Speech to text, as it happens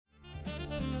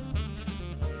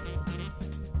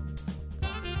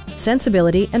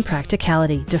Sensibility and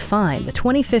practicality define the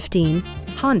 2015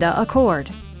 Honda Accord.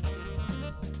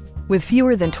 With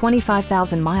fewer than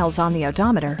 25,000 miles on the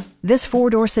odometer, this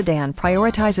four-door sedan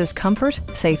prioritizes comfort,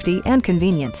 safety, and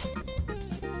convenience.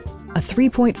 A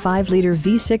 3.5-liter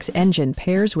V6 engine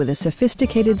pairs with a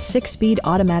sophisticated 6-speed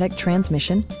automatic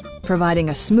transmission, providing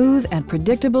a smooth and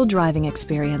predictable driving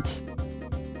experience.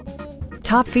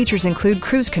 Top features include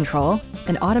cruise control,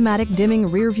 an automatic dimming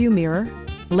rear-view mirror,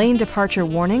 lane departure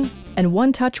warning, and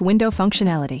one-touch window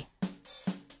functionality.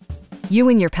 You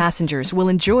and your passengers will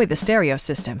enjoy the stereo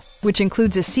system, which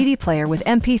includes a CD player with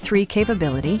MP3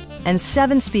 capability and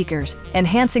 7 speakers,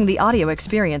 enhancing the audio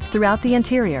experience throughout the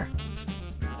interior.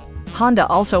 Honda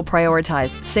also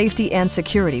prioritized safety and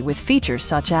security with features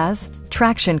such as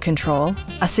traction control,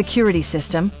 a security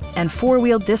system, and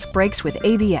 4-wheel disc brakes with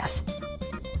ABS.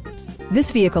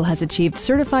 This vehicle has achieved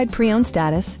certified pre-owned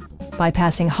status by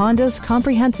passing Honda's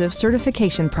comprehensive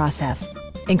certification process,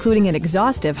 including an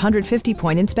exhaustive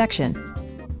 150-point inspection.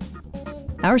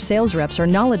 Our sales reps are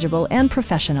knowledgeable and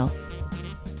professional.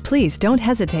 Please don't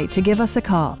hesitate to give us a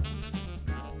call.